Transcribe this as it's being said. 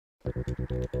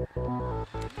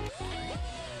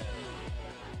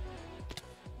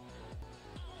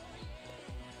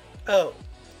Oh,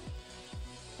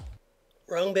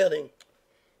 wrong building.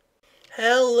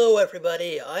 Hello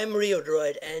everybody, I'm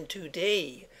Riodroid, and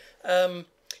today,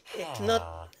 it's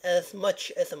not as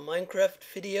much as a Minecraft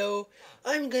video.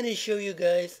 I'm gonna show you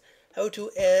guys how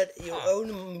to add your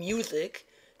own music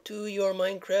to your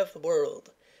Minecraft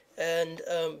world. And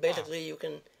basically you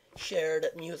can share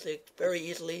that music very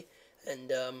easily.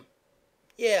 And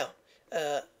yeah,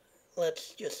 uh,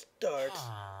 let's just start.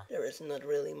 There is not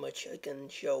really much I can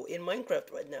show in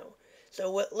Minecraft right now.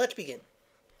 So let's begin.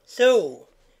 So,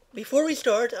 before we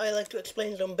start, I like to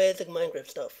explain some basic Minecraft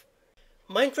stuff.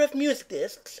 Minecraft music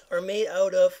discs are made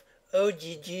out of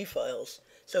OGG files.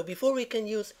 So before we can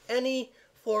use any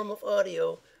form of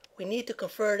audio, we need to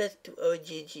convert it to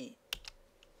OGG.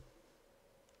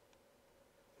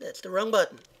 That's the wrong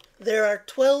button. There are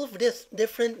 12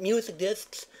 different music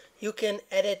discs you can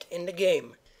edit in the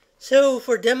game. So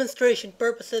for demonstration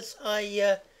purposes,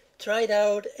 I tried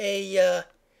out a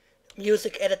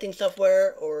music editing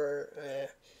software or a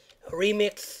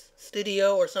remix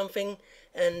studio or something,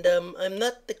 and I'm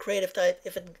not the creative type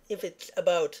if it's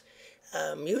about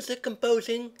music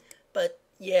composing, but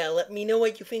yeah, let me know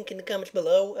what you think in the comments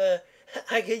below.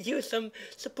 I could use some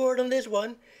support on this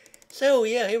one. So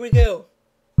yeah, here we go.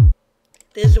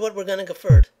 This is what we're gonna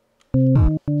convert.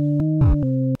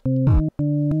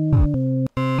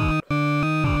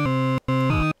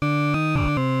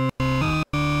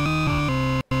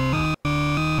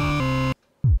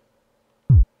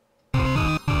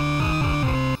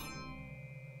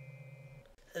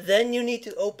 Then you need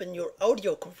to open your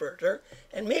audio converter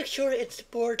and make sure it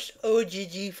supports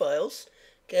OGG files,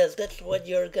 because that's what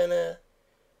you're gonna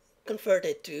convert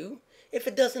it to. If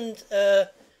it doesn't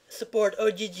support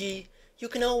OGG, you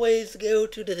can always go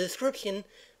to the description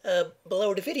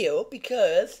below the video,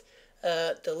 because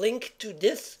the link to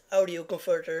this audio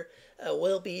converter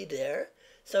will be there.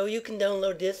 So you can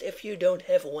download this if you don't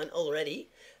have one already.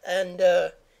 And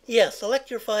yeah, select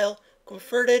your file,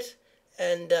 convert it,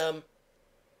 and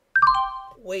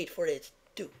wait for it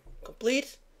to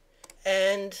complete,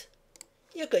 and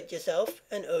you got yourself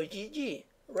an OGG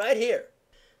right here.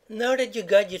 Now that you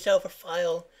got yourself a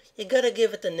file, you gotta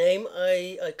give it a name.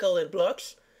 I call it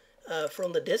blocks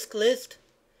from the disk list,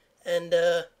 and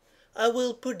I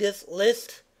will put this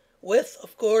list with,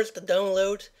 of course, the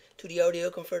download to the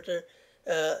audio converter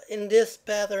in this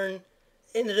pattern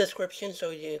in the description,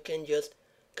 so you can just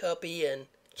copy and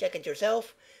check it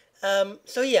yourself.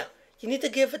 So yeah, you need to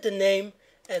give it a name.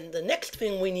 And the next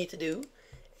thing we need to do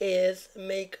is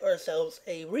make ourselves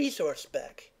a resource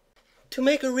pack. To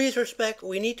make a resource pack,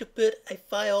 we need to put a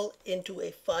file into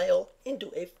a file into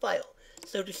a file.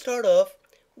 So to start off,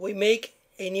 we make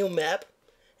a new map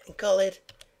and call it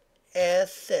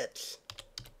assets.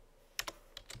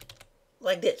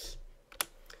 Like this.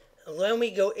 And then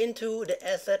we go into the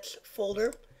assets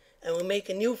folder and we make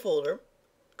a new folder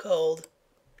called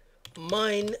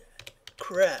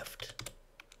Minecraft.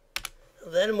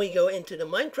 Then we go into the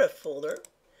Minecraft folder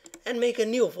and make a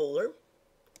new folder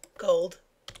called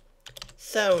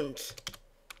Sounds.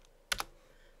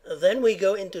 Then we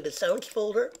go into the Sounds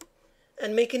folder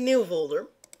and make a new folder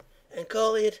and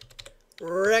call it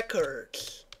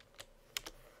Records.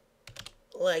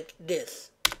 Like this.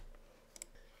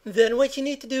 Then what you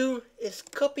need to do is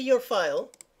copy your file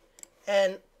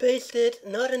and paste it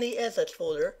not in the Assets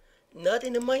folder, not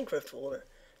in the Minecraft folder,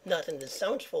 not in the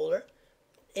Sounds folder,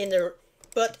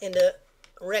 but in the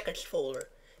Records folder.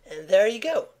 And there you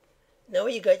go. Now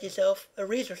you got yourself a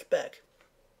resource pack.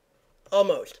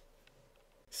 Almost.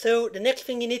 So the next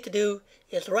thing you need to do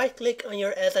is right click on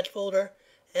your Assets folder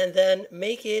and then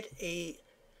make it a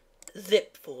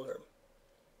zip folder.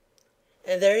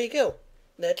 And there you go.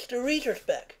 That's the resource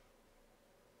pack.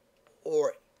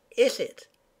 Or is it?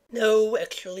 No,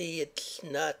 actually it's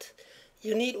not.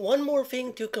 You need one more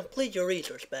thing to complete your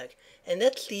resource pack, and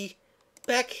that's the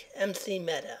pack MC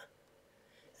meta.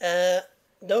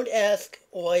 Don't ask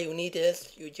why you need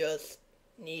this, you just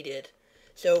need it.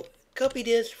 So copy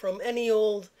this from any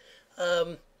old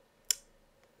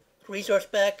resource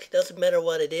pack, doesn't matter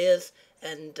what it is,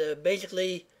 and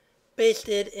basically paste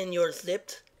it in your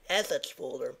zipped assets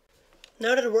folder.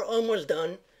 Now that we're almost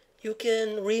done, you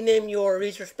can rename your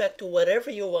resource pack to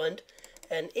whatever you want,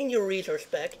 and in your resource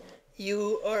pack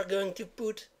you are going to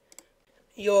put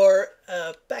your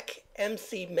pack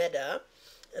MC meta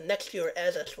next to your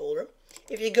assets folder.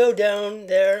 If you go down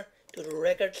there to the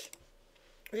records,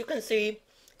 you can see,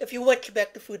 if you watch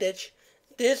back the footage,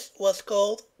 this was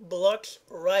called blocks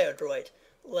Riodroid,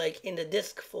 like in the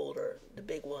disk folder, the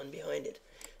big one behind it.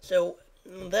 So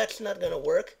that's not gonna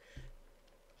work.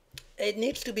 It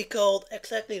needs to be called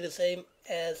exactly the same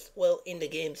as, well, in the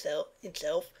game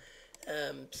itself.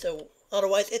 So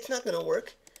otherwise it's not gonna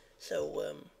work.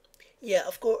 So yeah,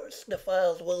 of course the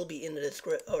files will be in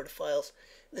the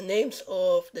the names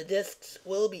of the disks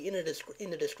will be in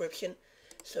the description,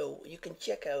 so you can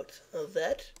check out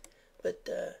that. But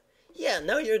yeah,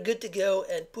 now you're good to go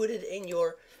and put it in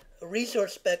your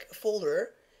resource spec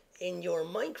folder in your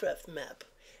Minecraft map.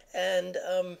 And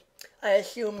I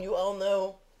assume you all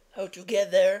know how to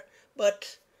get there,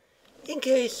 but in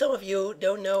case some of you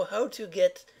don't know how to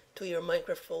get to your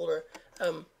Minecraft folder,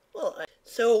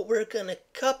 so we're gonna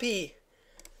copy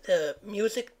the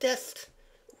music test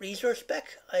resource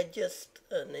spec. I just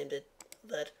named it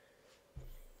that.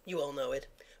 You all know it.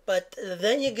 But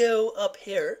then you go up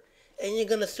here and you're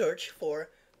gonna search for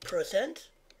percent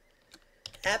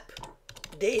app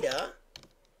data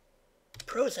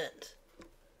percent.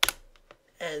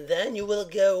 And then you will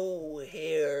go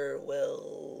here.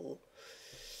 Well,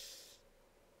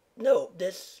 no,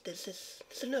 this is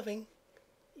nothing.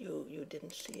 You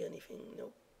didn't see anything.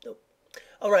 Nope, nope.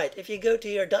 All right, if you go to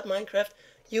your .minecraft,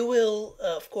 you will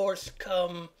of course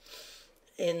come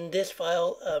in this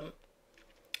file.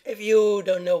 If you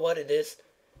don't know what it is,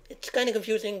 it's kind of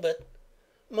confusing, but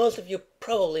most of you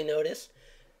probably know this.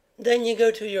 Then you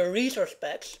go to your resource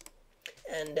packs,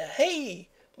 and hey,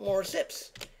 more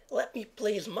zips. Let me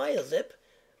place my zip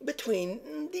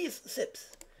between these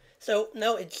zips. So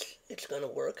now it's gonna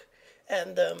work.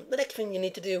 And the next thing you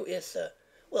need to do is,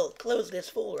 well, close this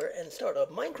folder and start up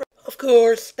Minecraft. Of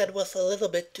course, that was a little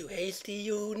bit too hasty.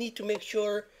 You need to make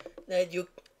sure that you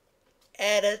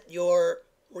added your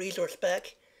resource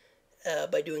pack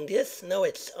by doing this. Now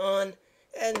it's on,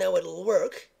 and now it'll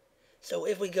work. So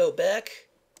if we go back,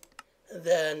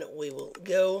 then we will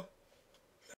go.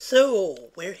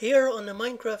 So we're here on the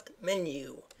Minecraft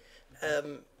menu.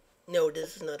 No,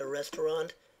 this is not a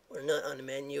restaurant. We're not on the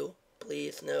menu.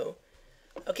 Please, no.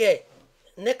 Okay,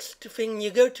 next thing,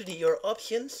 you go to your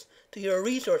options, to your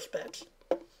resource packs,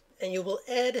 and you will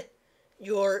add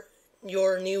your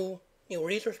new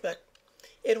resource pack.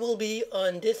 It will be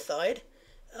on this side,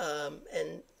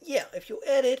 and yeah, if you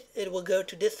add it, it will go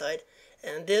to this side,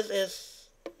 and this is,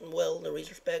 well, the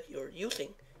resource pack you're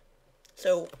using.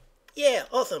 So yeah,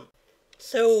 awesome.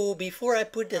 So before I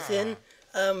put this in,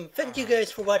 thank you guys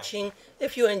for watching.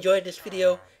 If you enjoyed this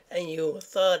video and you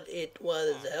thought it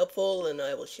was helpful, and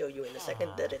I will show you in a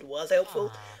second that it was helpful,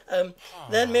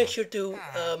 then make sure to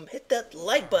hit that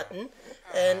like button.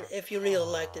 And if you really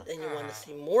liked it and you want to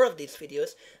see more of these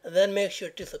videos, then make sure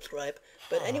to subscribe.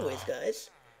 But anyways, guys,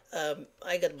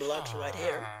 I got blocks right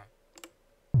here.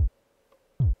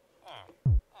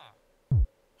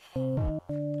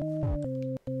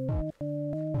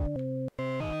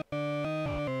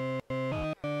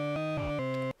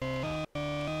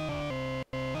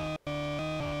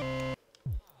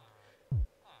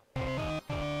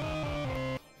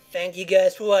 Thank you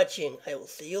guys for watching. I will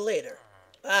see you later.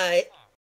 Bye.